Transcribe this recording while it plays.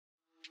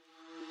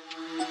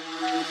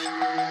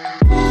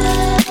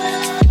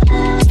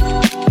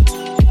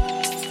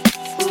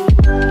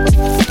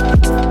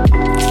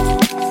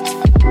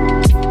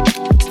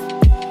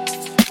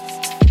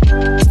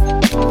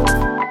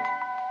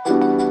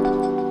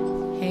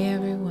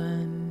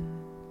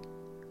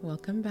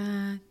welcome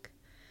back.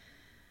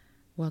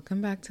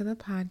 Welcome back to the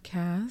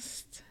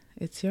podcast.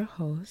 It's your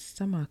host,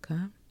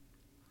 Amaka.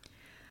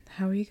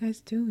 How are you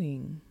guys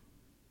doing?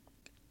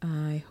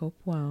 I hope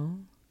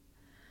well.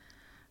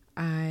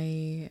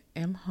 I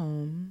am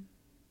home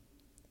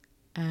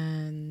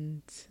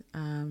and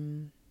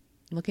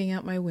looking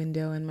out my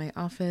window in my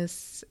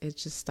office. It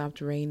just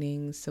stopped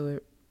raining, so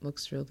it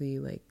looks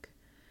really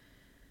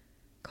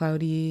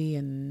cloudy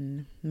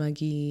and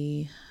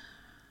muggy.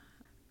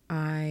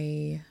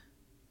 I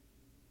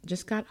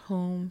just got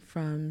home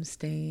from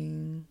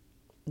staying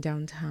in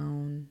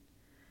downtown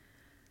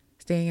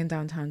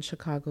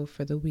Chicago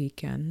for the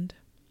weekend.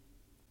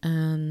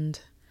 And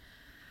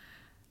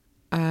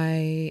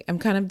I am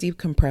kind of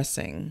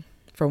decompressing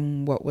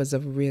from what was a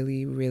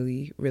really,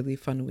 really, really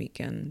fun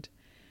weekend.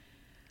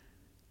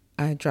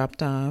 I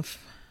dropped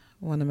off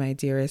one of my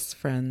dearest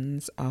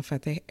friends off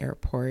at the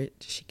airport.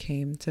 She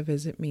came to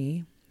visit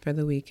me for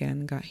the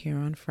weekend, got here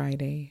on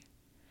Friday.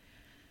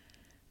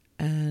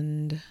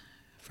 And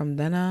from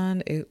then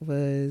on, it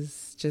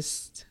was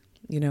just,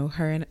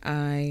 her and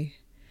I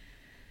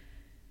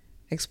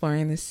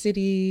exploring the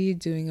city,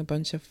 doing a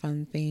bunch of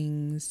fun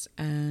things.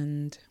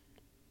 And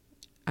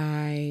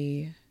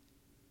I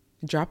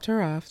dropped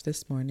her off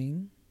this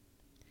morning.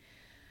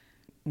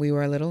 We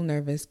were a little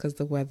nervous because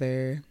the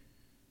weather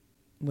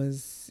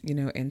was,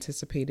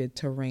 anticipated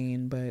to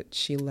rain, but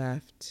she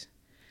left,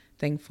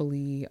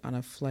 thankfully, on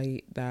a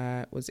flight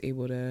that was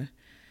able to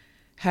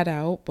head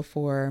out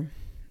before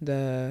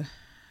the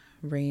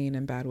rain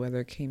and bad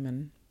weather came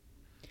in.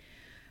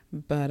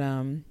 But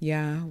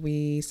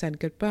we said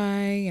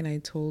goodbye, and I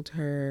told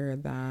her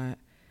that,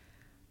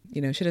 she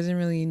doesn't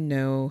really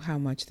know how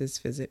much this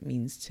visit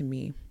means to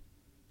me.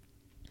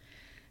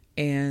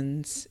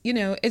 And,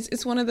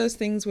 it's one of those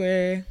things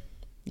where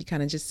you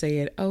kind of just say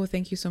it, oh,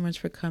 thank you so much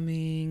for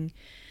coming.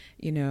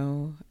 It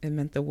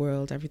meant the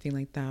world, everything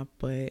like that.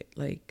 But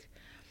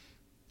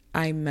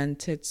I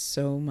meant it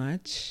so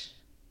much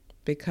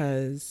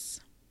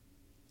because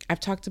I've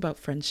talked about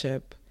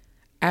friendship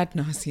ad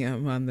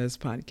nauseum on this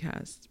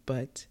podcast,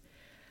 but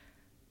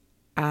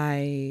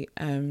I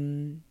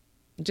am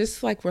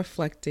just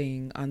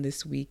reflecting on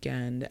this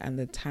weekend and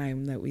the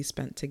time that we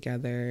spent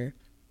together.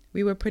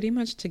 We were pretty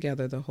much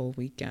together the whole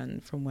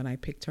weekend from when I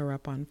picked her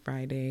up on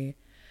Friday.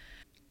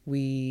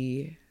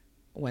 We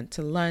went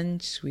to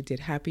lunch. We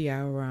did happy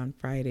hour on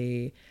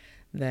Friday.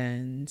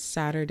 Then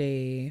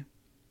Saturday,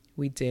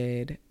 we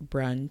did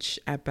brunch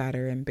at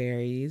Batter and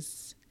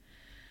Berries.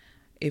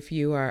 If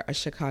you are a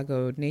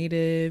Chicago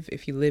native,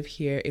 if you live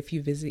here, if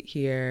you visit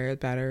here,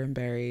 Batter and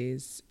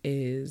Berries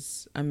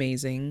is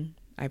amazing.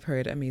 I've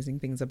heard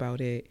amazing things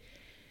about it.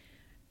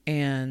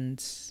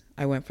 And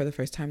I went for the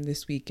first time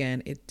this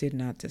weekend. It did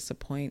not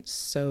disappoint.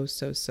 So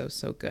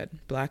good.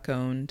 Black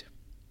owned,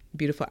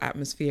 beautiful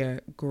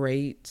atmosphere,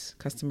 great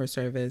customer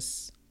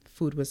service.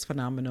 Food was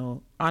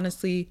phenomenal.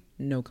 Honestly,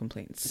 no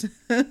complaints.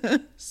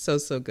 So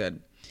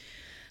good.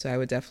 So I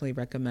would definitely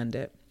recommend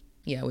it.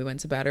 Yeah, we went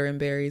to Batter and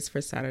Berries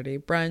for Saturday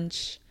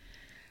brunch.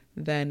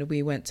 Then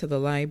we went to the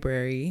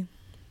library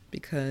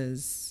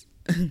because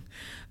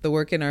the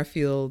work in our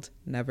field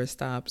never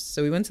stops.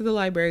 So we went to the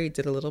library,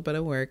 did a little bit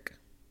of work.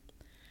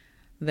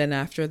 Then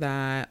after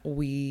that,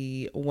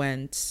 we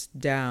went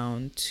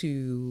down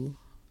to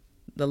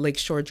the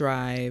Lakeshore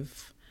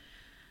Drive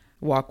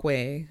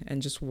walkway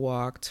and just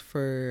walked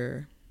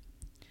for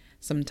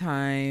some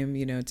time,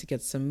 to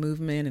get some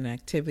movement and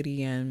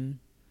activity in.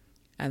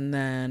 And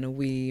then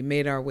we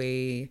made our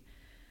way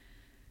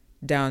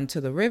down to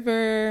the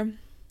river,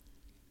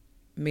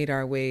 made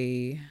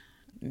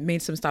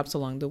some stops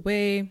along the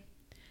way,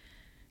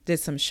 did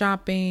some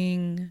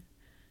shopping,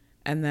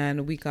 and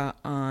then we got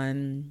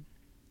on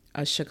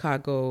a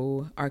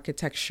Chicago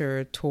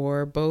architecture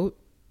tour boat.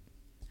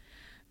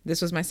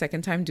 This was my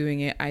second time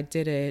doing it. I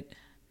did it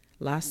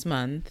last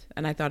month,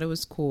 and I thought it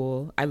was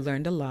cool. I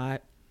learned a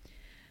lot.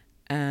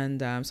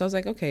 And so I was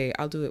like, okay,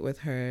 I'll do it with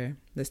her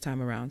this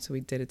time around. So we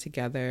did it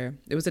together.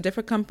 It was a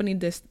different company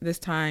this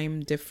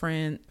time,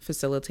 different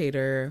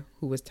facilitator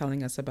who was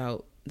telling us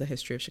about the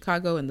history of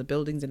Chicago and the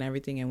buildings and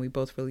everything. And we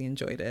both really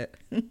enjoyed it.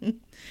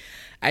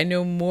 I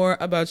know more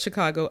about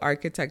Chicago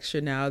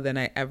architecture now than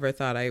I ever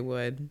thought I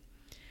would.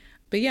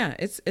 But yeah,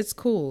 it's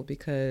cool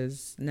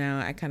because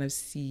now I kind of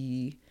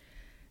see,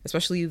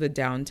 especially the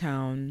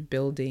downtown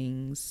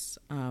buildings,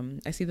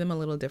 I see them a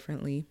little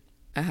differently.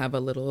 I have a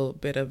little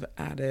bit of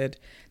added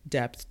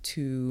depth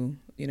to,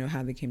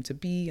 how they came to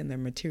be and their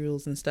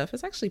materials and stuff.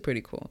 It's actually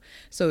pretty cool.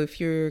 So if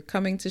you're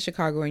coming to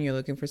Chicago and you're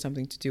looking for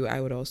something to do,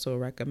 I would also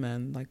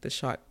recommend the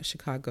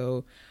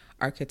Chicago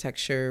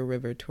architecture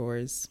river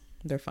tours.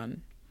 They're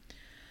fun.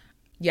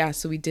 Yeah,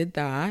 so we did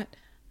that.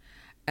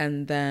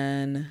 And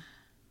then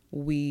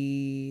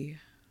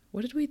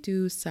what did we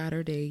do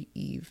Saturday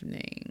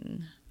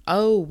evening?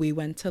 Oh, we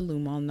went to Lou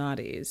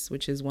Malnati's,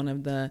 which is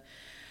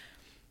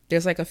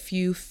there's a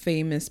few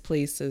famous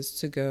places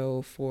to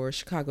go for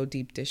Chicago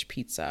deep dish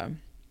pizza,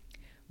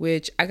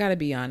 which I gotta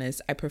be honest,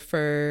 I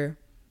prefer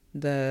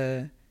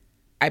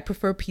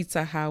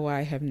pizza how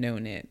I have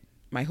known it.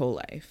 my whole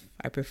life.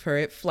 I prefer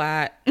it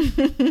flat.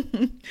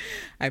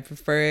 I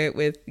prefer it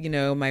with,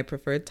 my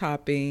preferred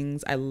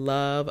toppings. I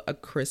love a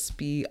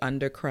crispy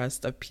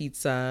undercrust of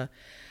pizza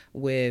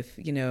with,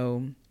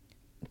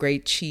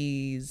 great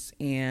cheese.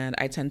 And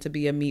I tend to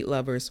be a meat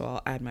lover, so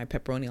I'll add my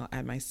pepperoni, I'll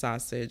add my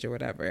sausage or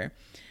whatever,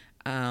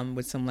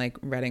 with some like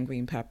red and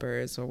green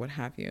peppers or what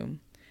have you.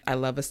 I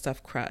love a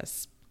stuffed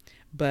crust,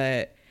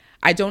 but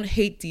I don't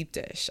hate deep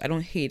dish. I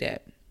don't hate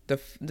it.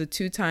 The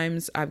 2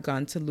 times I've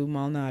gone to Lou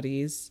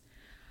Malnati's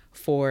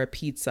for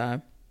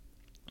pizza,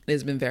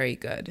 it's been very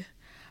good,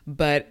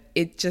 but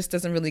it just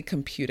doesn't really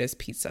compute as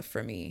pizza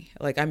for me.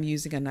 Like, I'm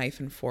using a knife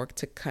and fork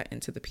to cut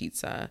into the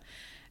pizza,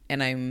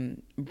 and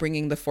I'm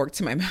bringing the fork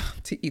to my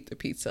mouth to eat the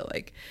pizza.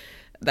 Like,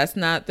 that's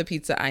not the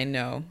pizza I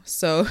know.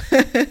 So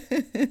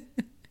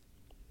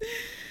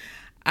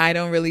I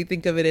don't really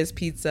think of it as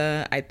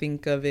pizza. I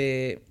think of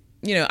it,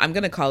 I'm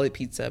going to call it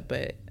pizza,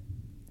 but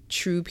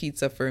true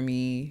pizza for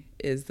me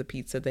is the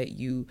pizza that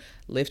you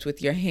lift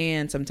with your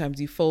hand. Sometimes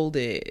you fold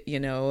it,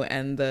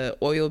 and the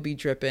oil be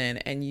dripping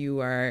and you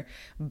are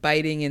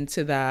biting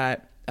into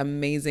that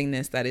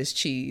amazingness that is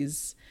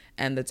cheese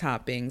and the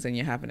toppings, and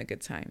you're having a good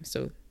time.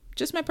 So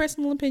just my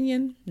personal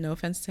opinion. No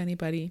offense to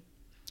anybody.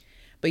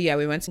 But yeah,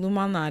 we went to Lou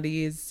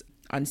Malnati's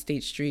on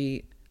State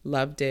Street.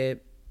 Loved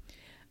it.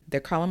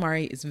 Their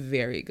calamari is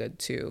very good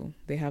too.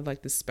 They have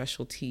like this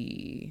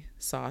specialty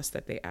sauce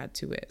that they add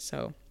to it.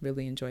 So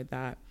really enjoyed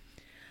that.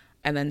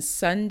 And then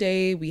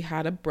Sunday we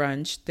had a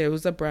brunch. There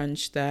was a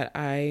brunch that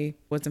I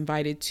was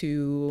invited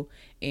to,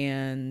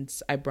 and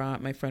I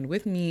brought my friend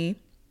with me,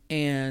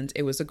 and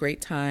it was a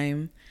great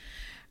time.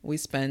 We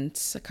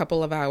spent a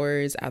couple of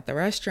hours at the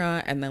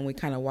restaurant, and then we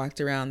kind of walked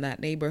around that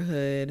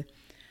neighborhood.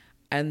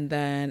 And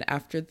then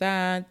after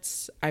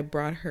that, I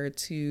brought her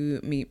to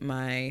meet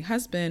my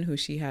husband, who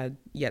she had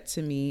yet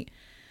to meet.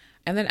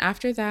 And then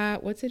after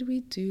that, what did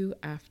we do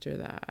after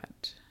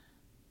that?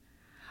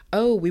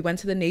 Oh, we went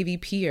to the Navy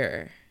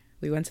Pier.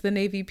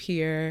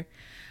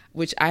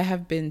 Which I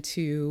have been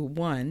to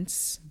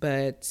once,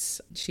 but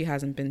she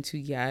hasn't been to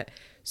yet.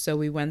 So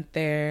we went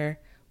there,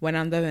 went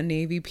on the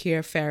Navy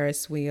Pier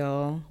Ferris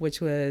wheel,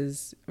 which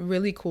was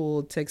really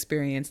cool to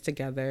experience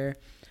together.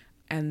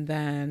 And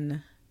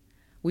then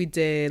we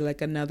did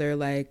like another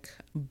like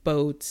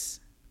boat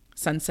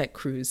sunset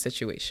cruise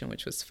situation,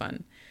 which was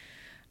fun.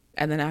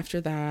 And then after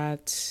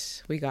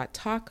that, we got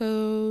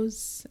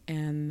tacos,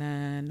 and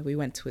then we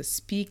went to a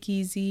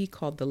speakeasy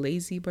called the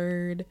Lazy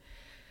Bird.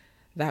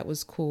 That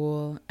was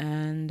cool.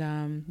 And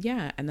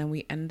and then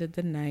we ended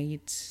the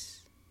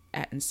night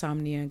at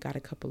Insomnia, got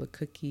a couple of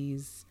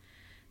cookies,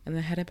 and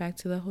then headed back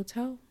to the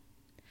hotel.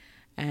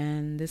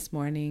 And this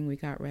morning we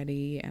got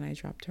ready and I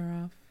dropped her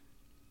off.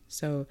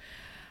 So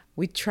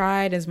we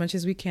tried as much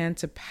as we can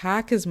to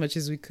pack as much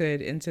as we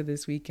could into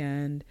this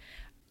weekend.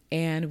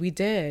 And we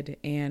did.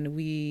 And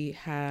we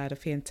had a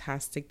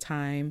fantastic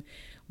time.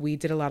 We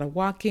did a lot of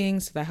walking,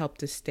 so that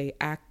helped us stay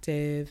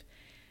active.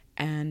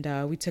 And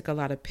we took a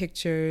lot of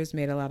pictures,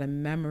 made a lot of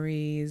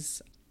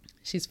memories.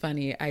 She's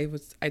funny. I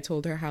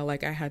told her how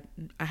like I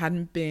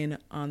hadn't been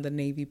on the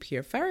Navy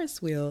Pier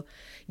Ferris wheel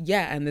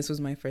yet, and this was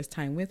my first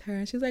time with her.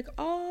 And she's like,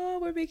 "Oh,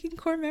 we're making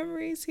core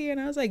memories here." And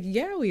I was like,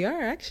 "Yeah, we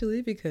are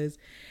actually, because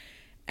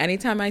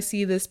anytime I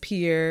see this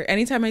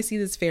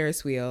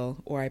Ferris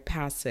wheel, or I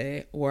pass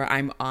it, or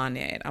I'm on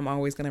it, I'm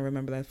always gonna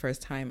remember the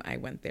first time I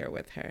went there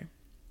with her."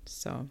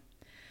 So,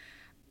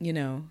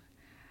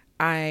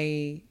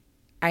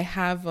 I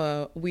have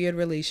a weird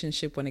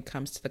relationship when it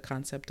comes to the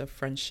concept of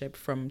friendship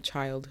from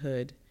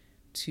childhood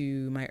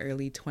to my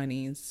early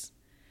 20s.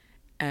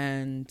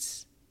 And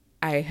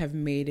I have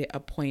made it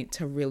a point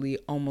to really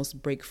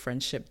almost break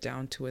friendship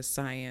down to a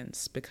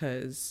science,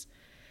 because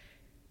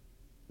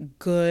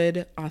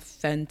good,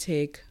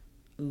 authentic,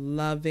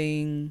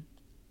 loving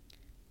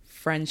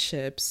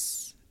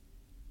friendships,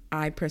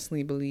 I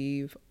personally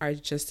believe, are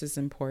just as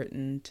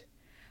important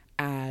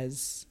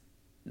as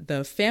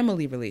the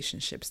family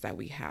relationships that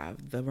we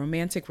have, the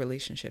romantic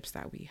relationships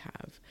that we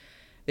have.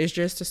 There's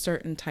just a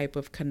certain type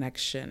of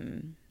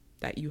connection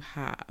that you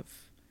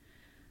have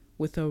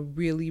with a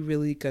really,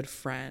 really good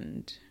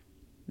friend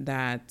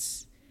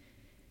that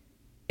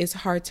is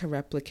hard to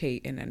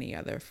replicate in any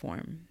other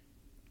form.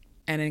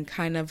 And in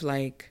kind of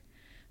like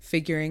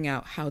figuring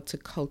out how to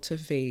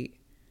cultivate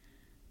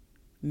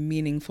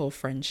meaningful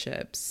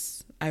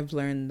friendships, I've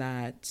learned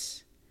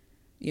that,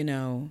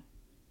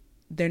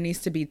 there needs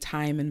to be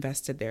time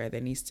invested there.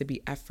 There needs to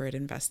be effort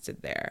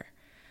invested there.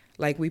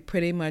 Like, we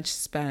pretty much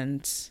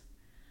spent,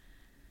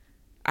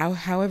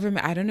 however,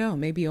 I don't know,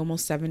 maybe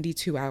almost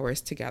 72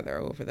 hours together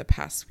over the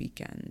past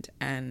weekend.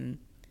 And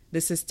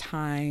this is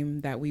time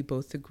that we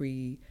both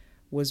agree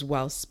was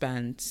well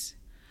spent.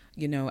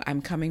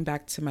 I'm coming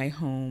back to my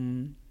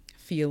home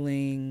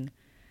feeling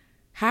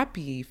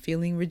happy,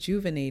 feeling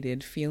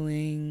rejuvenated,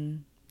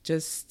 feeling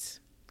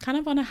just kind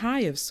of on a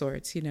high of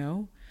sorts,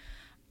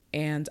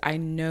 And I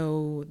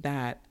know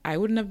that I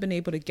wouldn't have been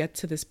able to get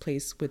to this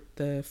place with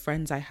the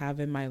friends I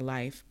have in my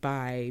life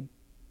by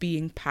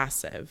being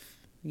passive,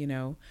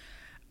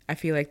 I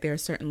feel like there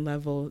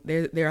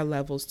are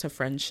levels to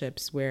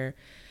friendships where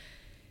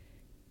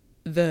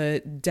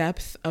the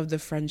depth of the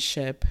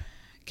friendship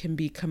can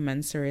be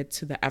commensurate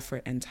to the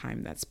effort and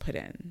time that's put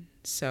in.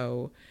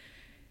 So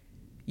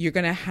you're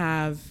gonna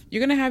have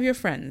your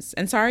friends.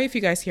 And sorry if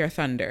you guys hear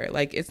thunder.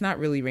 Like, it's not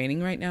really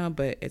raining right now,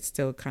 but it's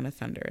still kind of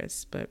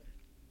thunderous. But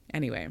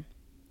anyway,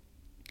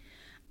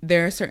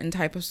 there are certain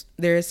types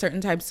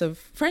of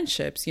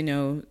friendships,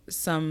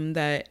 some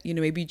that,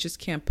 maybe you just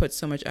can't put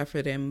so much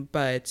effort in,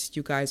 but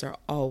you guys are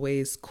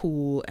always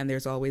cool and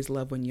there's always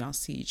love when y'all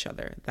see each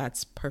other.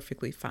 That's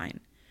perfectly fine.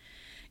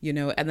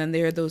 And then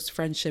there are those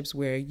friendships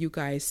where you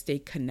guys stay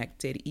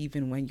connected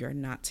even when you're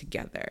not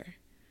together.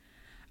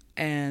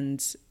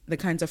 And the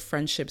kinds of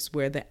friendships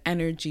where the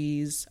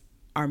energies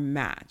are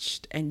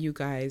matched and you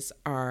guys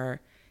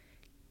are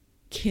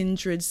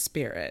kindred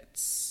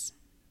spirits,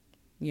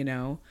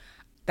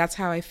 That's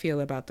how I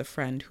feel about the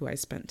friend who I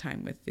spent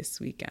time with this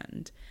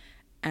weekend.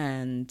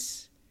 And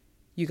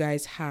you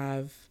guys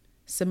have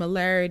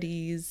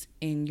similarities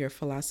in your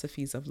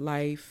philosophies of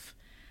life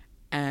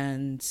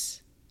and,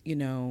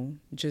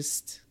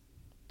 just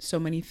so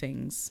many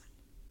things.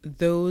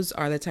 Those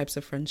are the types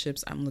of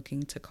friendships I'm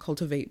looking to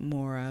cultivate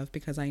more of,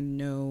 because I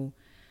know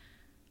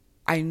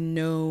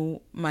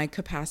my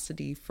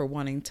capacity for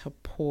wanting to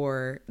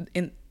pour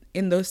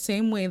in the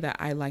same way that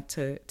I like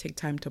to take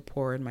time to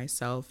pour in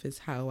myself is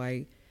how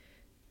I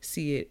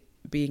see it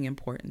being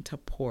important to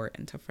pour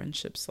into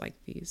friendships like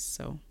these.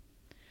 So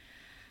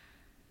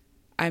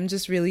I'm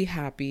just really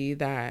happy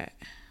that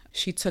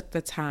she took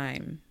the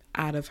time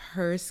out of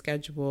her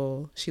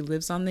schedule. She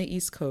lives on the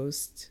East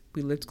Coast.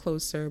 We lived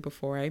closer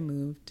before I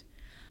moved.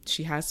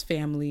 She has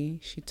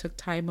family. She took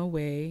time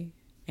away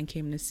and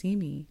came to see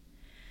me.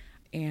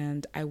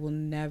 And I will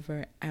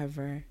never,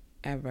 ever,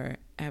 ever,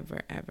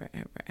 ever, ever,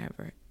 ever,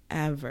 ever,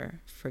 ever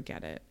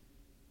forget it.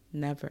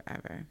 Never,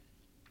 ever.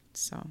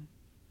 So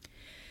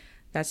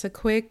that's a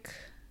quick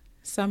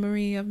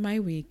summary of my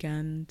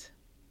weekend.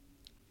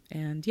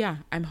 And yeah,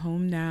 I'm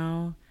home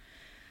now.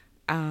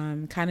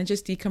 Kind of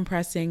just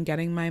decompressing,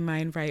 getting my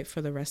mind right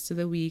for the rest of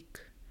the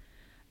week.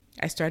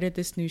 I started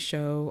this new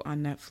show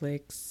on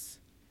Netflix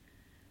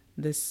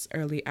this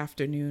early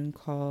afternoon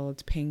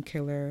called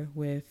Painkiller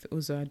with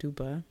Uzo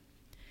Aduba.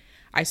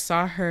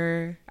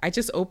 I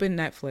just opened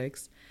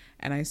Netflix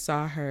and I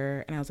saw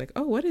her and I was like,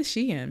 oh, what is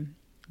she in?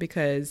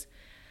 Because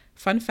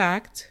fun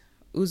fact,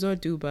 Uzo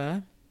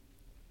Aduba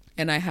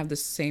and I have the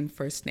same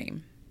first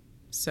name.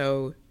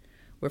 So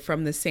we're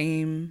from the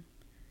same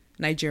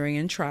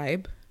Nigerian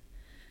tribe,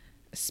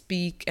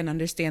 speak and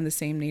understand the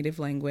same native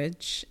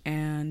language,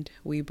 and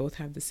we both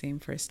have the same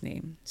first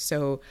name.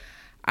 So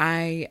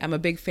I am a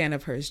big fan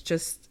of hers,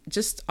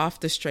 just off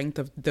the strength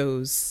of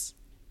those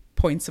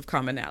points of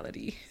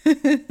commonality.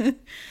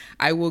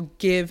 I will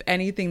give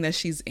anything that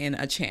she's in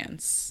a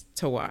chance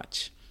to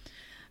watch.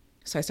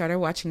 So I started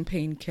watching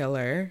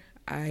Painkiller.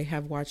 I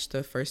have watched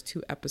the first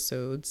 2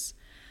 episodes.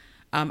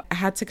 I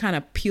had to kind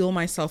of peel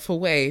myself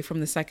away from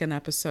the second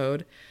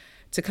episode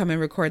to come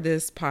and record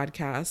this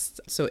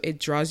podcast. So it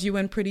draws you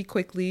in pretty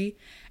quickly.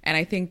 And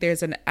I think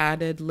there's an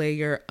added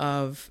layer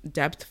of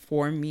depth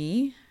for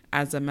me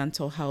as a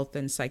mental health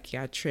and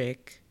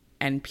psychiatric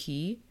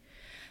NP,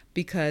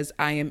 because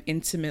I am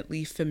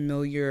intimately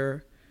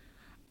familiar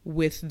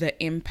with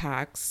the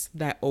impacts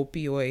that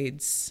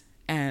opioids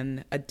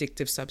and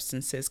addictive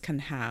substances can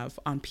have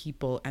on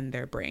people and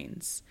their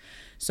brains.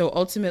 So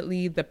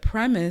ultimately, the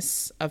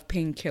premise of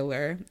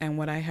Painkiller and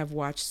what I have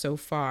watched so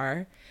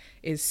far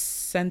is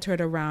centered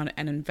around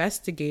an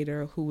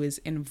investigator who is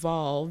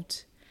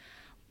involved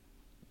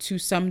to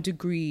some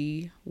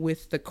degree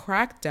with the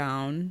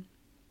crackdown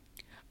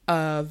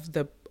of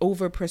the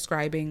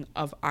overprescribing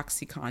of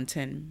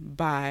OxyContin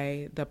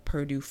by the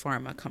Purdue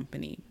Pharma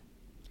company.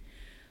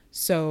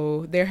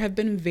 So there have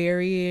been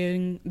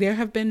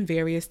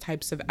various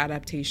types of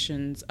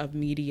adaptations of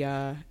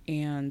media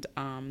and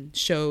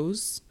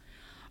shows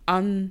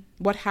on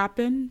what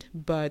happened,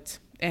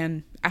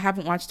 and I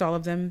haven't watched all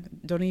of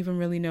them. Don't even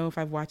really know if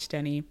I've watched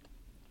any.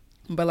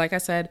 But like I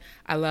said,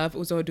 I love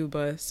Uzo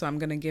Aduba, so I'm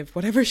going to give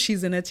whatever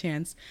she's in a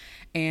chance.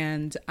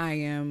 And I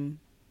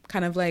am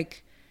kind of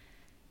like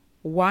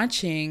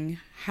watching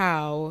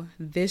how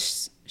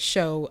this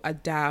show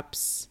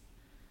adapts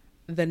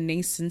the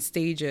nascent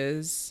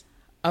stages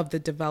of the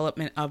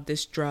development of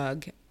this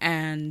drug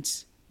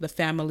and the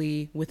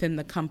family within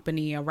the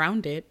company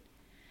around it,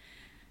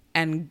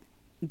 and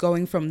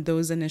going from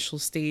those initial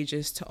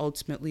stages to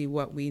ultimately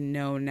what we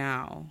know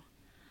now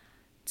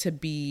to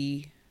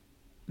be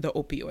the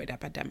opioid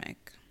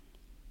epidemic.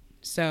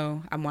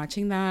 So I'm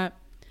watching that,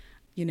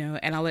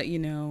 and I'll let you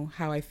know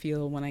how I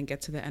feel when I get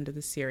to the end of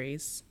the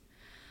series.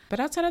 But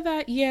outside of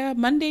that, yeah,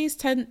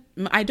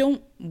 I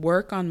don't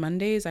work on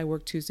Mondays. I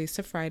work Tuesdays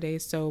to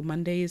Fridays. So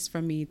Mondays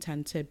for me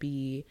tend to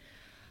be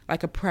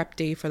like a prep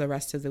day for the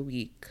rest of the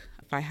week.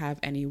 If I have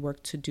any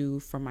work to do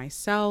for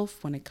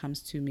myself when it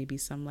comes to maybe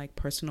some like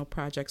personal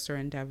projects or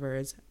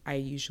endeavors, I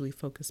usually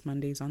focus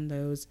Mondays on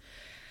those.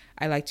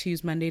 I like to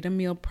use Monday to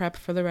meal prep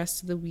for the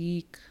rest of the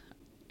week.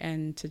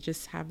 and to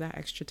just have that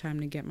extra time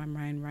to get my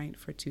mind right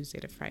for Tuesday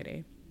to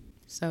Friday.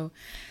 So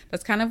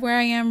that's kind of where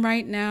I am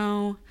right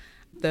now.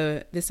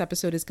 This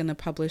episode is going to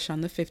publish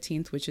on the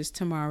 15th, which is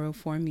tomorrow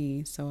for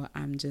me. So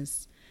I'm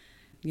just,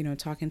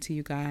 talking to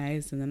you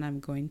guys, and then I'm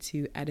going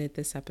to edit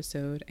this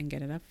episode and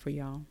get it up for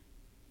y'all.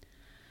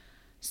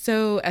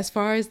 So as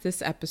far as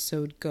this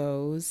episode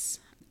goes,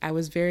 I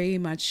was very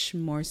much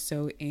more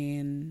so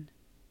in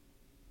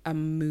a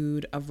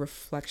mood of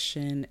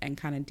reflection and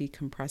kind of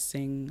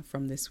decompressing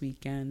from this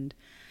weekend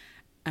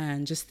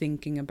and just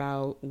thinking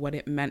about what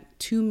it meant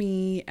to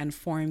me and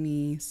for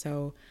me.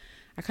 So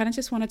I kind of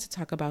just wanted to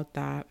talk about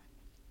that.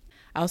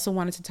 I also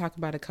wanted to talk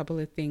about a couple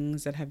of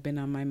things that have been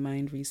on my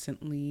mind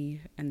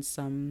recently and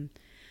some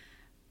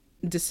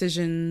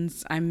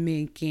decisions I'm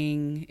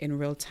making in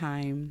real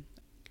time.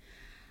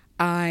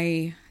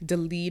 I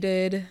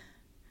deleted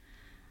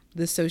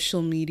the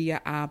social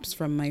media apps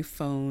from my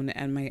phone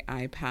and my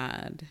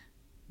iPad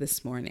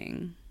this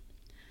morning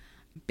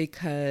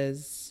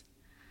because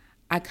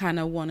I kind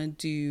of want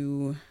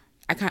to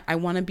I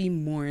want to be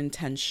more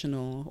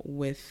intentional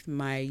with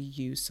my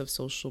use of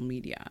social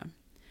media.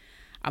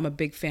 I'm a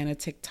big fan of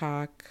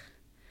TikTok.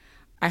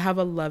 I have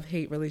a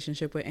love-hate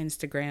relationship with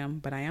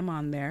Instagram, but I am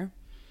on there.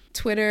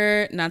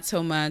 Twitter, not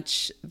so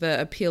much.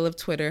 The appeal of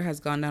Twitter has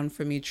gone down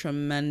for me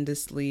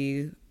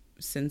tremendously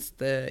since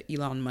the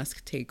Elon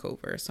Musk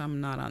takeover, so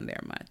I'm not on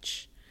there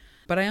much.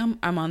 But I'm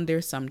on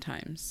there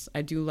sometimes.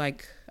 I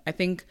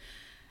think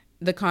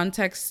the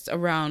context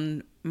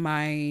around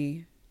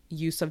my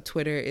use of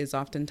Twitter is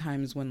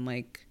oftentimes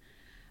when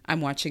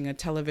I'm watching a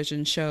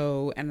television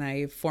show and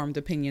I formed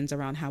opinions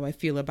around how I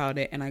feel about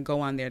it, and I go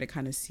on there to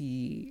kind of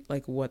see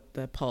what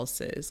the pulse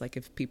is,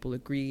 if people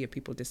agree, if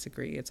people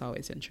disagree. It's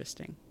always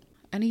interesting.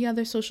 Any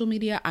other social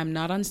media? I'm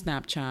not on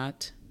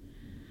Snapchat.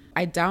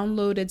 I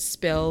downloaded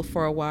Spill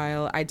for a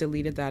while. I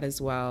deleted that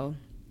as well.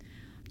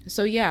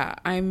 So yeah,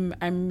 I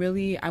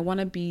want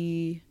to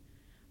be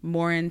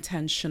more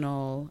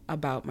intentional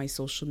about my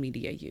social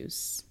media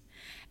use.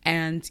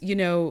 And,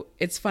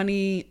 it's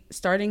funny,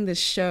 starting this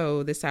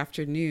show this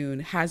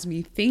afternoon has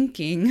me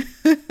thinking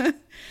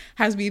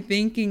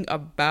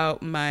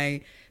about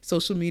my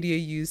social media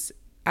use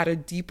at a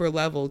deeper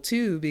level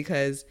too,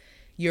 because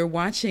you're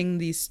watching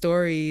these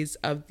stories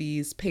of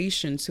these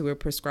patients who are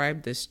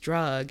prescribed this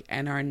drug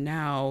and are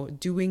now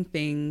doing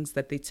things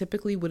that they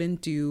typically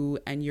wouldn't do.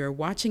 And you're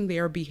watching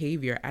their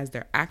behavior as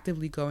they're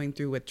actively going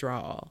through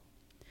withdrawal.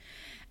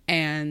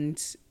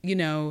 And,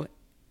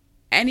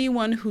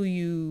 anyone who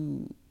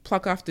you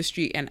pluck off the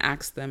street and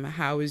ask them,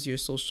 how is your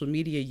social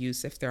media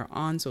use? If they're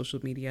on social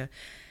media,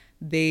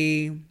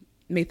 they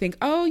may think,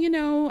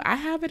 I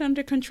have it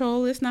under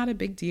control. It's not a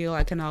big deal.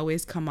 I can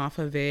always come off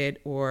of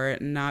it or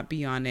not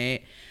be on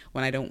it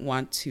when I don't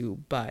want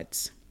to.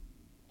 But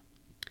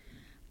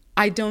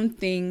I don't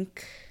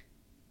think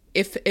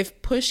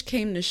if push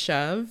came to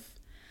shove,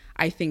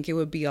 I think it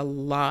would be a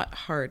lot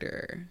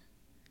harder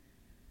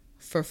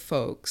for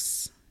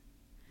folks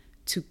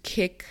to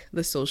kick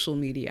the social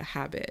media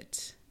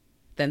habit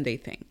than they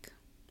think.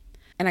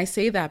 And I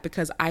say that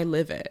because I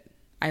live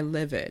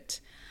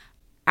it.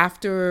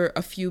 After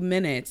a few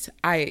minutes,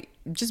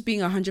 just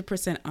being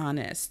 100%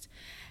 honest,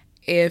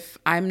 if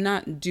I'm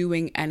not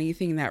doing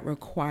anything that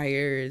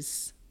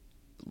requires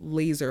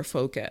laser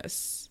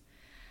focus,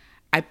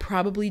 I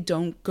probably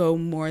don't go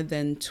more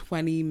than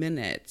 20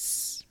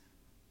 minutes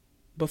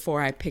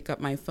before I pick up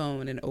my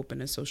phone and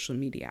open a social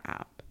media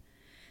app.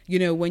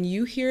 When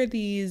you hear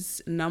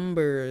these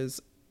numbers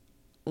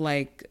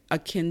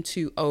akin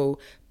to,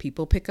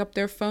 people pick up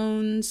their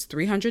phones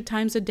 300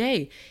 times a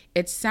day,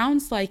 it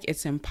sounds like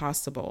it's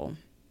impossible.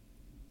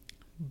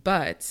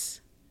 But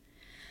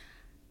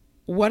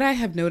what I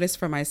have noticed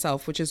for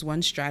myself, which is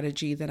one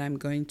strategy that I'm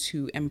going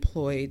to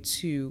employ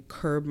to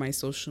curb my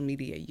social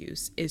media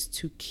use, is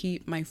to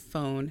keep my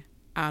phone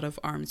out of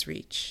arm's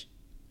reach.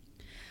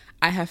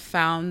 I have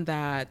found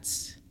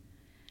that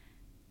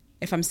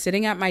if I'm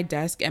sitting at my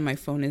desk and my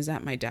phone is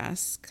at my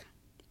desk,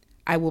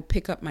 I will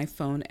pick up my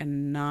phone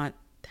and not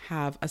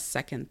have a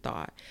second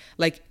thought.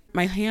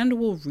 My hand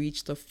will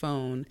reach the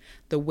phone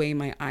the way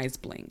my eyes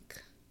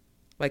blink.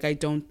 I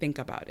don't think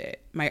about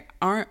it.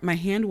 My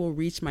hand will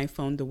reach my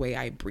phone the way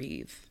I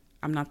breathe.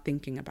 I'm not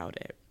thinking about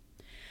it.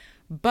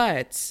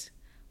 But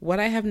what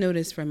I have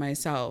noticed for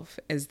myself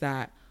is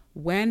that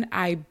when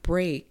I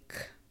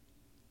break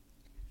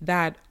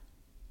that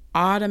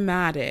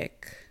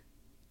automatic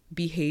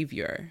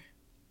behavior,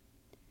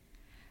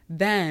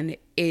 then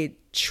it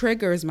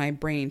triggers my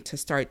brain to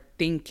start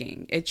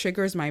thinking. It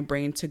triggers my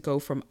brain to go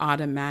from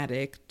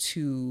automatic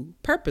to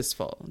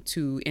purposeful,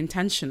 to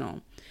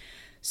intentional.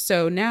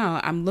 So now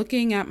I'm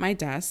looking at my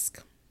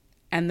desk,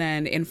 and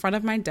then in front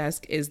of my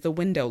desk is the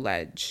window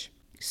ledge.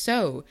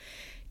 So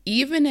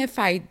even if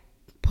I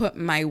put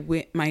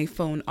my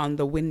phone on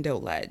the window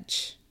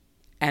ledge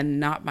and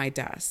not my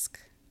desk,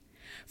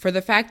 for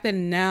the fact that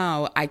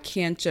now I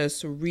can't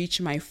just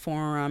reach my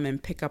forearm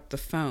and pick up the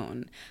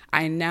phone,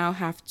 I now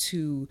have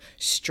to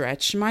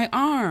stretch my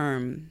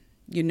arm,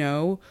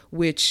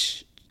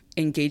 which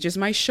engages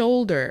my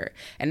shoulder,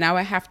 and now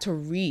I have to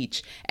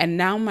reach, and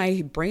now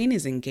my brain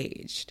is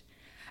engaged,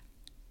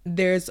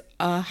 there's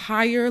a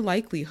higher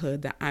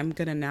likelihood that I'm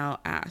going to now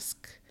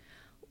ask,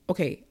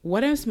 okay,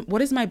 what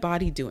is my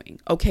body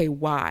doing? Okay,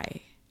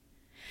 why?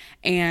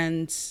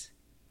 And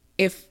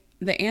if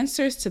the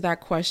answers to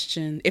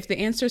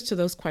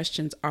those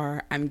questions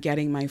are, I'm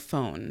getting my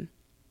phone,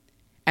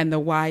 and the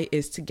why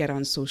is to get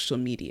on social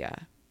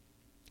media,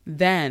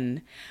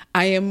 then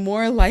I am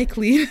more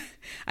likely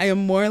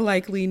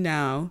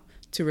now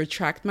to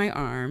retract my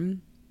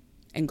arm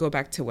and go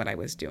back to what I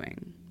was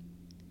doing.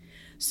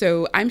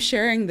 So I'm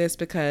sharing this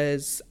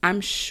because I'm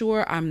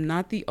sure I'm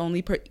not the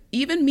only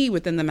even me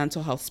within the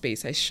mental health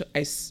space,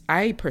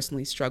 I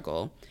personally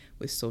struggle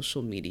with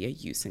social media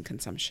use and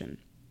consumption.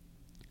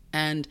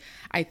 And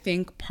I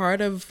think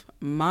part of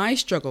my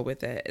struggle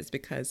with it is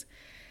because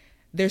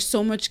there's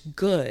so much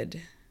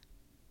good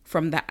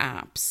from the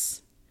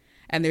apps,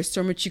 and there's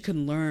so much you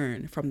can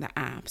learn from the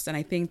apps. And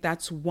I think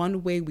that's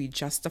one way we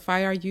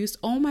justify our use.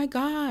 Oh my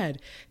God,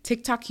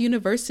 TikTok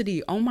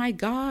University. Oh my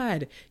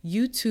God,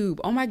 YouTube.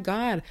 Oh my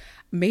God,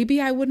 maybe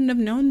I wouldn't have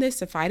known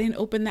this if I didn't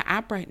open the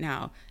app right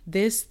now.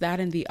 This, that,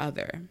 and the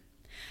other.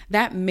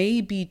 That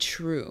may be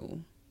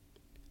true.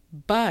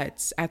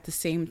 But at the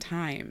same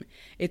time,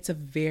 it's a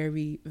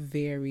very,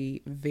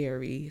 very,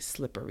 very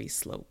slippery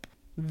slope.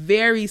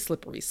 Very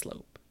slippery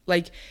slope.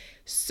 Like,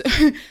 so,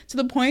 to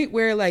the point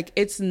where, like,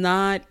 it's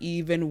not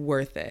even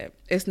worth it.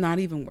 It's not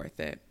even worth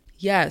it.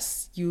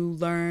 Yes, we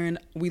learn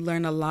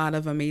a lot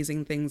of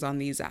amazing things on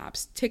these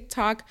apps.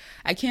 TikTok,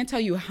 I can't tell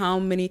you how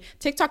many.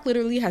 TikTok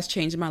literally has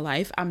changed my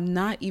life. I'm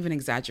not even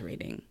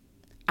exaggerating.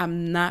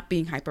 I'm not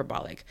being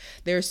hyperbolic.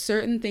 There are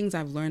certain things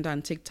I've learned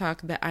on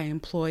TikTok that I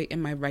employ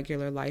in my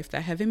regular life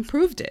that have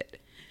improved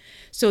it.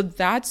 So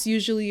that's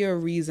usually a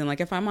reason. Like,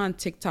 if I'm on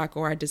TikTok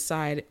or I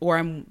decide, or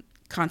I'm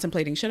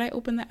contemplating, should I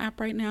open the app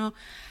right now?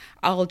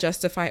 I'll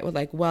justify it with,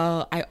 like,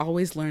 well, I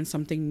always learn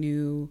something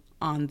new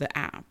on the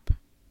app.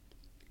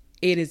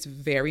 It is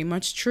very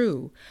much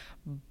true.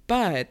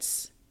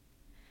 But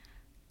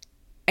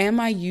am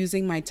I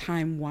using my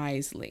time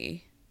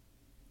wisely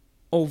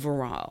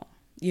overall?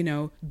 You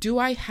know, do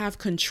I have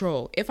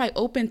control? If I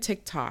open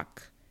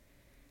TikTok,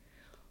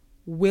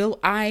 will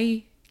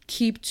I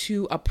keep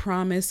to a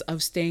promise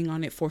of staying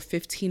on it for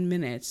 15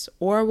 minutes,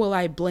 or will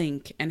I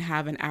blink and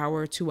have an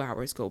hour or 2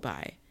 hours go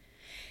by?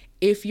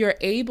 If you're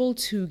able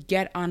to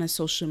get on a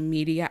social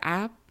media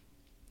app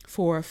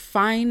for a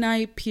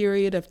finite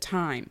period of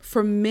time,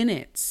 for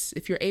minutes,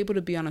 if you're able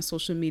to be on a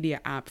social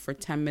media app for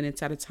 10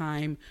 minutes at a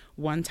time,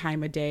 one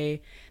time a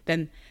day,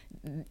 then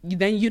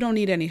you don't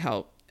need any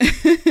help.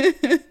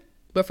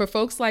 But for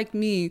folks like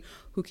me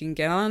who can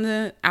get on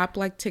an app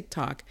like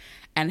TikTok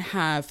and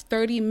have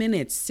 30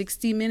 minutes,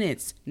 60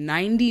 minutes,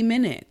 90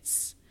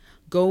 minutes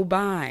go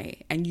by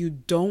and you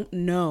don't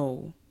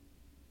know,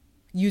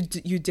 you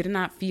did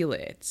not feel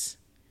it,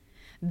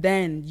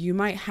 then you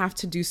might have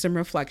to do some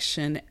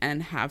reflection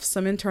and have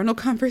some internal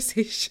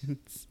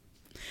conversations.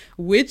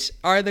 Which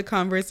are the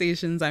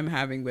conversations I'm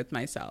having with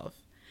myself?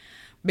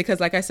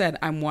 Because, like I said,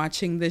 I'm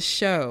watching this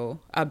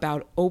show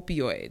about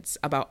opioids,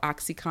 about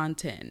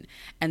OxyContin,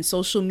 and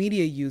social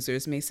media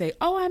users may say,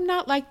 oh, I'm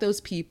not like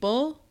those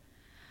people.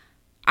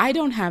 I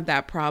don't have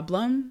that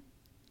problem.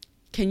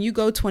 Can you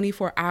go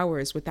 24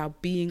 hours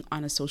without being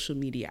on a social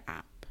media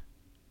app?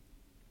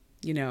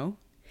 You know?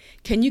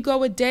 Can you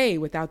go a day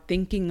without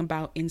thinking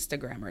about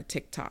Instagram or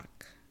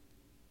TikTok?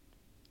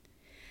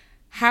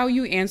 How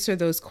you answer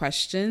those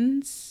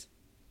questions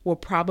will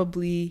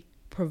probably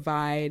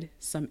provide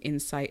some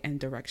insight and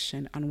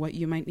direction on what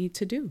you might need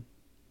to do.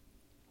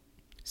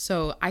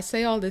 So I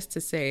say all this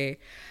to say,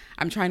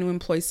 I'm trying to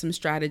employ some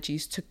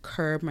strategies to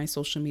curb my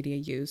social media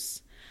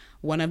use.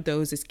 One of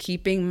those is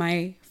keeping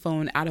my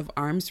phone out of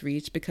arm's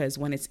reach, because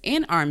when it's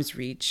in arm's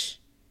reach,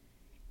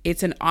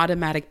 it's an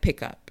automatic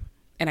pickup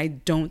and I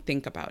don't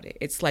think about it.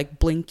 It's like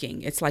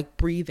blinking. It's like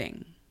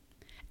breathing.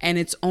 And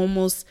there's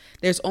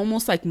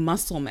almost like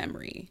muscle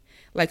memory.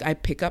 Like, I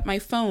pick up my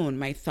phone,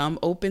 my thumb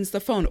opens the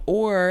phone,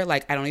 or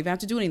like I don't even have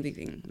to do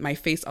anything. My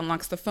face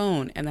unlocks the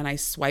phone and then I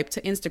swipe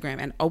to Instagram,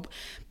 and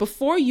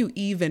before you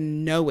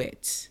even know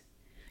it,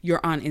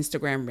 you're on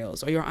Instagram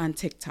Reels or you're on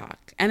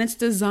TikTok. And it's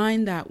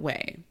designed that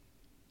way.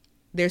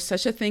 There's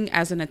such a thing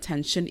as an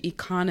attention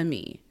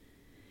economy,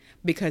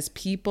 because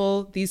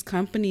these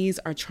companies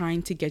are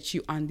trying to get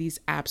you on these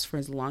apps for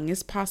as long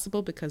as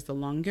possible, because the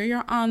longer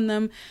you're on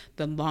them,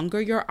 the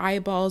longer your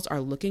eyeballs are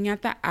looking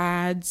at the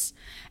ads,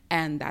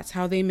 and that's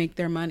how they make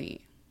their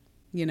money,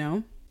 you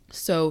know?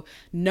 So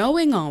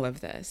knowing all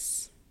of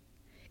this,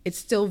 it's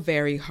still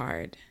very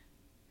hard,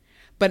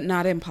 but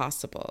not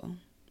impossible.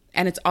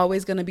 And it's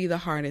always going to be the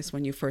hardest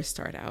when you first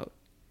start out.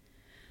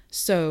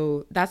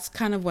 So that's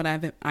kind of what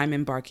I'm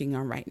embarking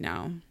on right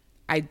now.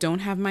 I don't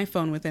have my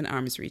phone within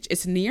arm's reach.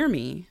 It's near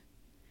me,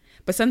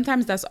 but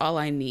sometimes that's all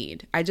I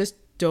need. I just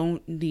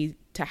don't need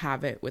to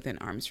have it within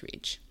arm's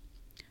reach.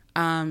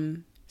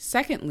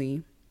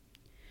 Secondly,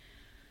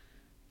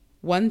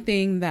 one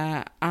thing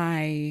that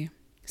I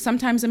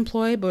sometimes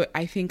employ, but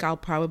I think I'll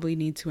probably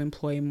need to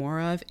employ more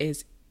of,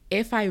 is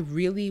if I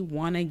really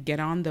want to get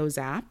on those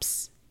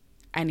apps,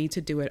 I need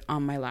to do it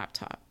on my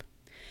laptop,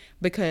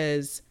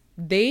 because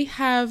they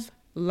have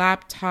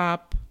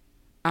laptop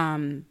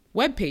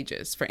web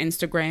pages for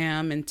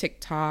Instagram and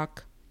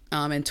TikTok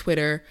and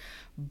Twitter,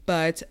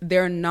 but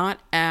they're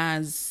not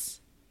as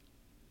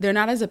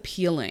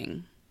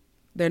appealing.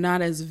 They're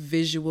not as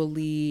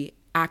visually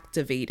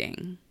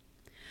activating.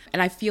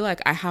 And I feel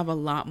like I have a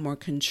lot more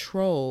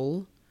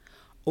control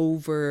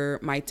over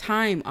my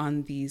time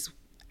on these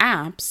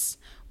apps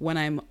when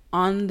I'm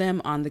on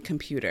them on the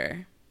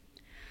computer.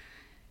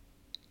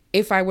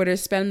 If I were to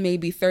spend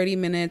maybe 30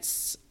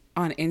 minutes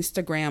on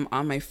Instagram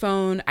on my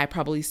phone, I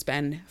probably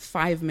spend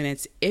 5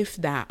 minutes, if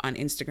that, on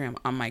Instagram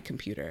on my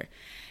computer.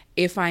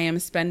 If I am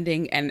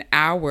spending an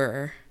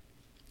hour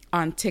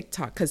on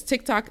TikTok, because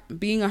TikTok,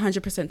 being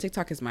 100%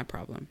 TikTok is my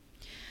problem.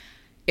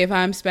 If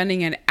I'm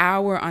spending an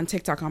hour on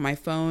TikTok on my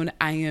phone,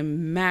 I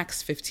am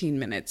max 15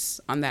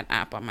 minutes on that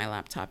app on my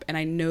laptop. And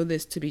I know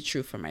this to be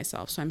true for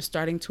myself. So I'm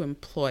starting to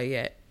employ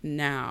it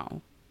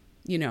now,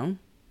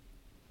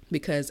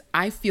 because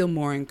I feel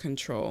more in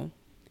control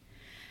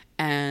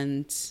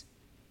and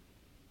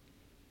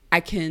I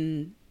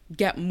can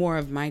get more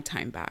of my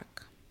time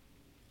back.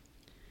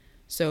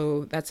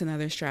 So that's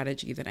another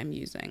strategy that I'm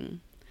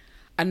using.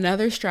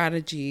 Another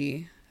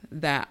strategy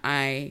that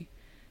I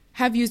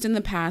have used in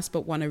the past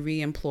but want to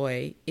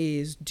re-employ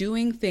is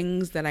doing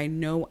things that I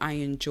know I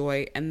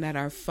enjoy and that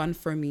are fun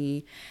for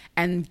me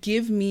and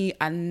give me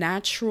a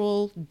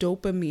natural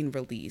dopamine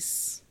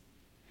release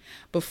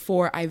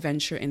before I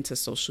venture into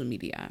social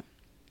media.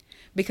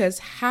 Because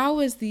how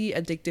is the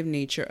addictive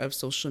nature of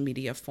social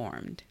media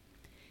formed?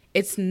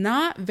 It's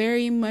not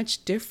very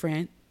much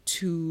different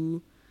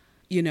to,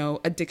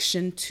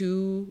 addiction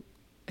to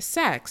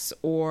sex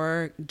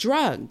or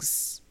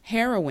drugs,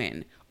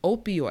 heroin,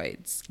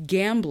 opioids,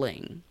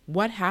 gambling,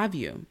 what have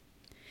you.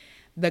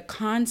 The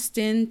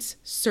constant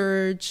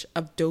surge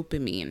of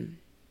dopamine,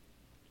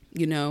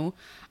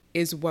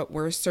 is what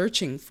we're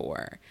searching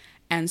for.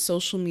 And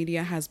social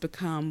media has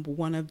become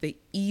one of the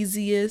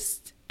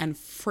easiest and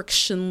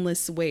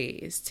frictionless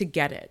ways to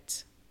get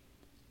it.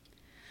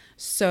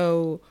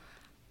 So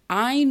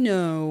I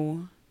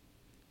know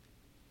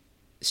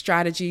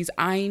strategies,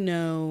 I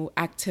know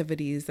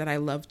activities that I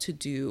love to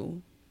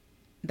do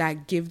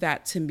that give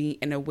that to me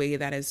in a way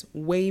that is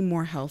way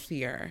more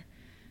healthier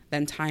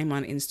than time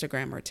on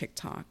Instagram or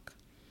TikTok.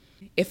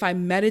 If I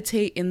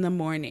meditate in the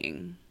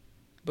morning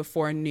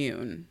before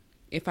noon,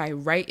 if I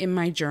write in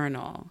my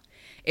journal,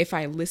 if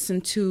I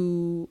listen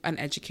to an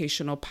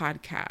educational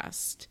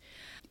podcast,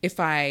 if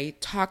I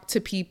talk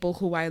to people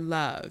who I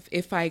love,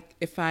 if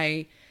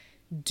I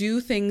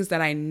do things that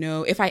I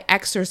know, if I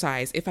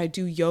exercise, if I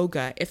do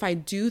yoga, if I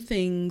do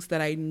things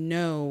that I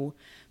know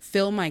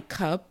fill my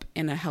cup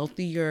in a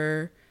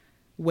healthier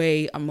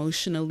way,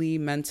 emotionally,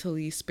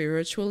 mentally,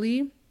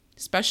 spiritually,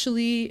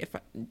 especially if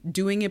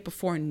doing it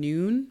before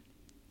noon,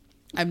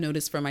 I've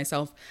noticed for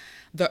myself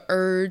the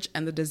urge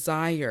and the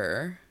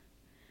desire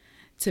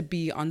to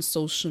be on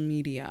social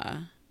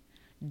media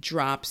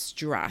drops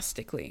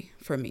drastically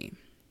for me.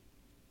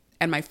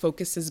 And my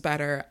focus is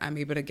better. I'm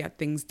able to get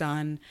things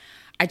done.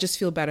 I just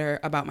feel better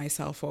about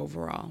myself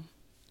overall.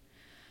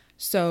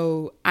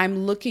 So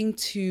I'm looking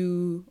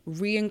to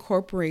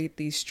reincorporate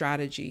these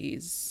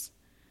strategies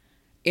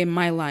in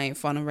my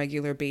life on a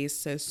regular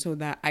basis so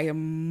that I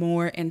am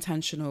more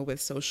intentional with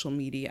social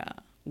media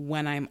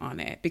when I'm on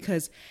it.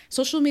 Because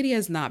social media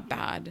is not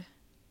bad.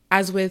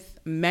 As with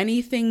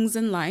many things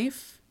in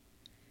life,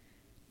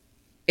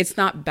 it's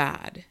not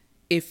bad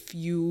if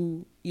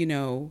you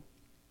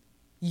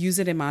use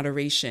it in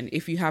moderation,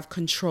 if you have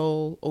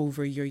control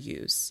over your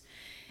use.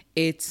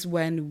 It's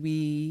when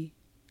we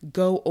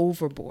go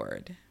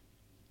overboard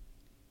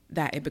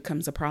that it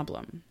becomes a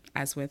problem,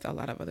 as with a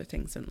lot of other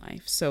things in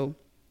life. So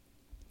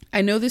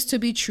I know this to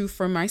be true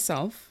for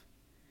myself,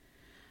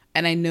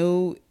 and I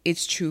know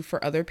it's true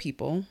for other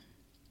people.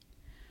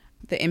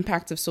 The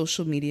impact of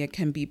social media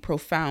can be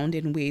profound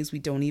in ways we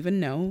don't even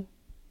know.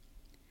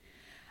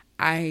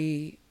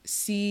 I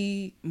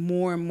see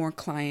more and more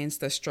clients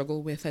that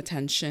struggle with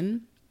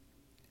attention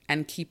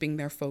and keeping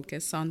their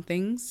focus on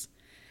things,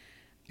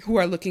 who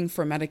are looking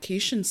for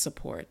medication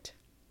support.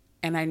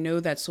 And I know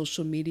that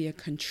social media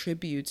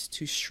contributes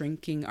to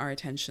shrinking our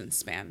attention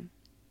span.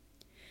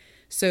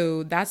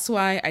 So that's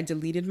why I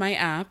deleted my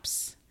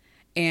apps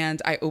and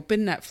I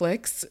opened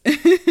Netflix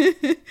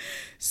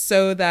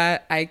so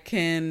that I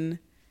can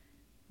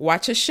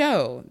watch a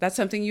show. That's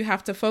something you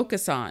have to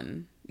focus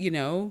on,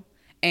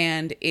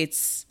 and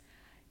it's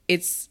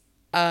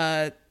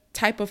a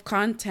type of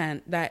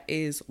content that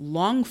is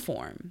long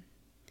form,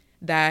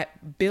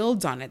 that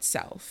builds on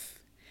itself,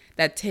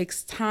 that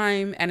takes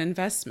time and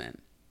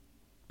investment,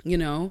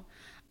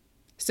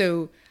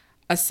 So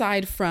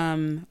aside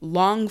from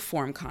long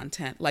form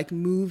content like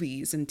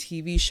movies and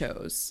TV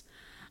shows,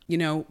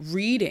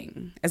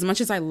 reading, as much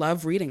as I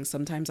love reading,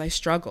 sometimes I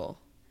struggle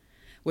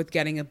with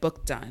getting a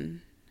book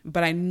done,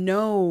 but I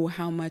know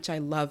how much I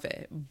love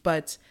it.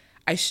 But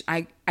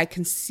I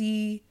can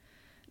see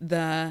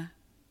the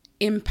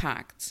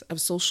impact of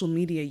social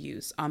media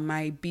use on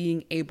my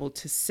being able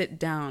to sit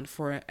down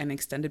for an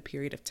extended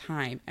period of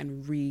time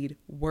and read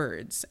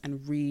words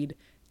and read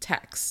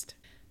text.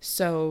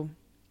 So,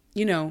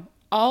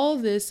 all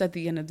this at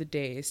the end of the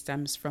day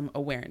stems from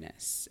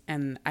awareness.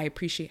 And I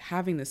appreciate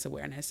having this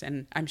awareness.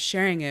 And I'm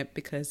sharing it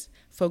because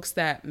folks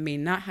that may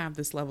not have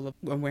this level of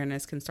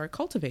awareness can start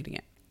cultivating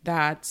it.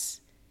 That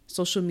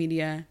social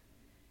media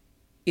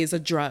is a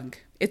drug.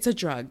 It's a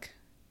drug.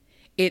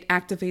 It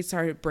activates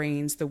our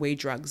brains the way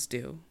drugs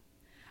do.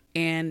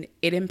 And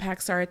it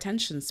impacts our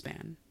attention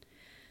span.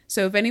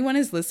 So if anyone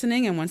is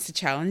listening and wants to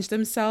challenge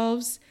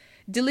themselves,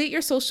 delete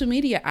your social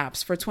media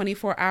apps for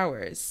 24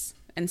 hours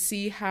and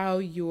see how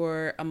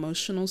your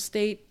emotional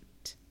state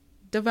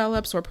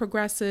develops or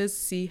progresses,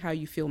 see how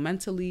you feel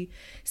mentally,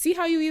 see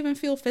how you even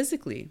feel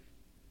physically.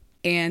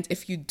 And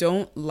if you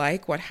don't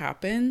like what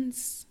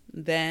happens,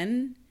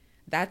 then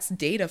that's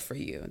data for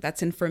you.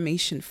 That's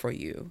information for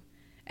you.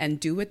 And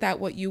do with that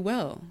what you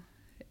will.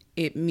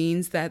 It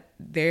means that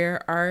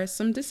there are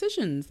some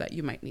decisions that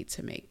you might need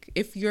to make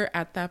if you're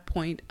at that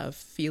point of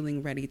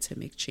feeling ready to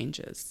make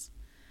changes.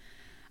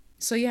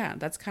 So yeah,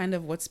 that's kind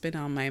of what's been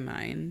on my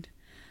mind.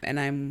 And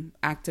I'm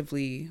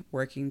actively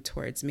working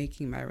towards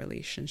making my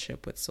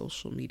relationship with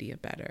social media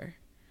better,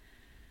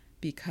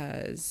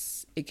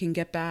 because it can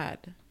get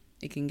bad.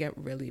 It can get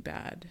really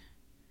bad.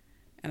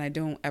 And I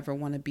don't ever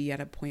want to be at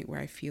a point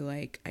where I feel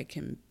like I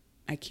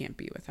can't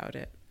be without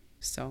it.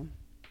 So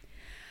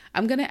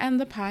I'm going to end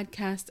the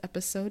podcast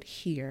episode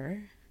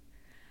here.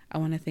 I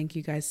want to thank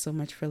you guys so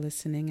much for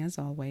listening, as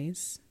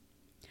always.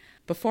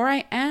 Before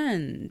I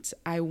end,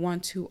 I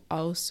want to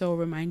also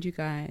remind you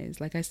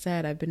guys, like I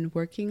said, I've been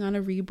working on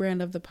a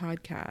rebrand of the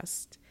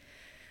podcast.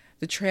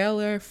 The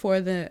trailer for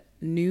the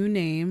new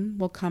name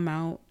will come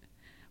out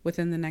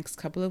within the next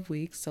couple of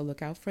weeks, so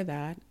look out for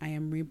that. I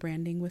am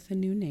rebranding with a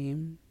new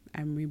name.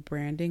 I'm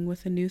rebranding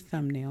with a new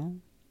thumbnail.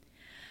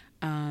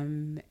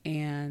 And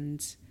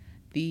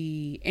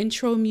the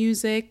intro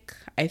music,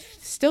 I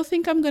still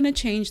think I'm going to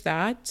change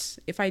that.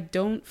 If I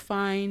don't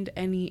find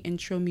any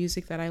intro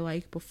music that I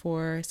like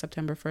before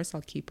September 1st,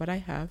 I'll keep what I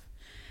have.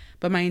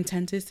 But my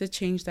intent is to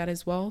change that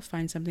as well.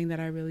 Find something that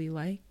I really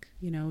like,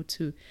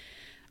 to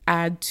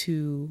add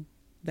to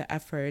the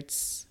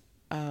efforts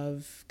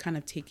of kind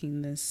of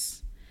taking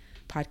this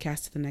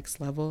podcast to the next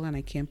level. And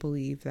I can't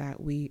believe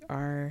that we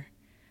are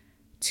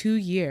 2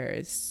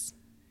 years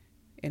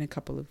in a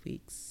couple of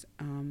weeks.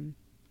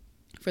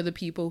 For the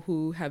people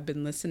who have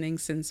been listening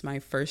since my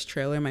first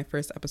trailer, my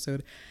first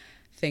episode,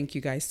 thank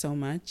you guys so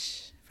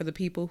much. For the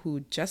people who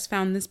just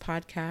found this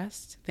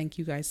podcast, thank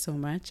you guys so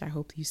much. I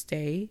hope you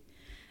stay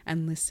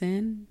and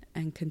listen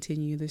and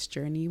continue this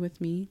journey with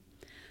me.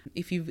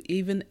 If you've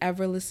even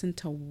ever listened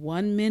to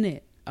 1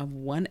 minute of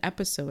one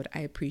episode, I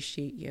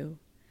appreciate you.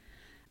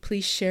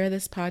 Please share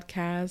this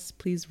podcast.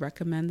 Please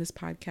recommend this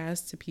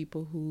podcast to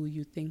people who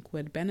you think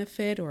would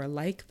benefit or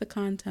like the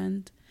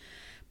content.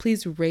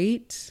 Please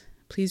rate.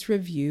 Please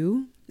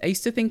review. I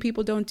used to think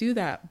people don't do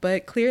that,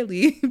 but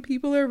clearly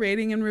people are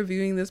rating and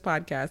reviewing this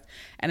podcast,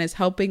 and it's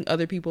helping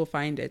other people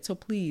find it. So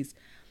please,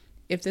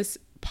 if this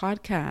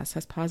podcast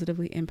has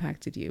positively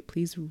impacted you,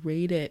 please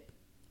rate it.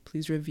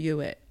 Please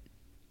review it.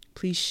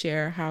 Please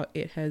share how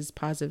it has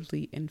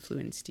positively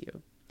influenced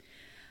you.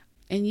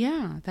 And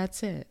yeah,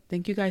 that's it.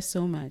 Thank you guys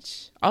so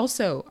much.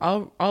 Also,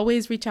 I'll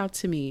always reach out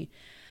to me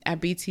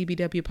at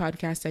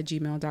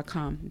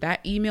btbwpodcast@gmail.com.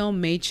 That email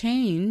may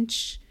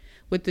change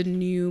with the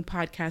new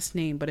podcast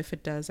name, but if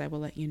it does, I will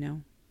let you know.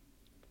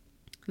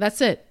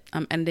 That's it.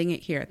 I'm ending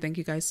it here. Thank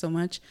you guys so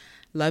much.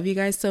 Love you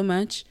guys so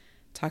much.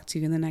 Talk to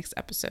you in the next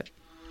episode.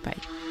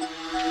 Bye.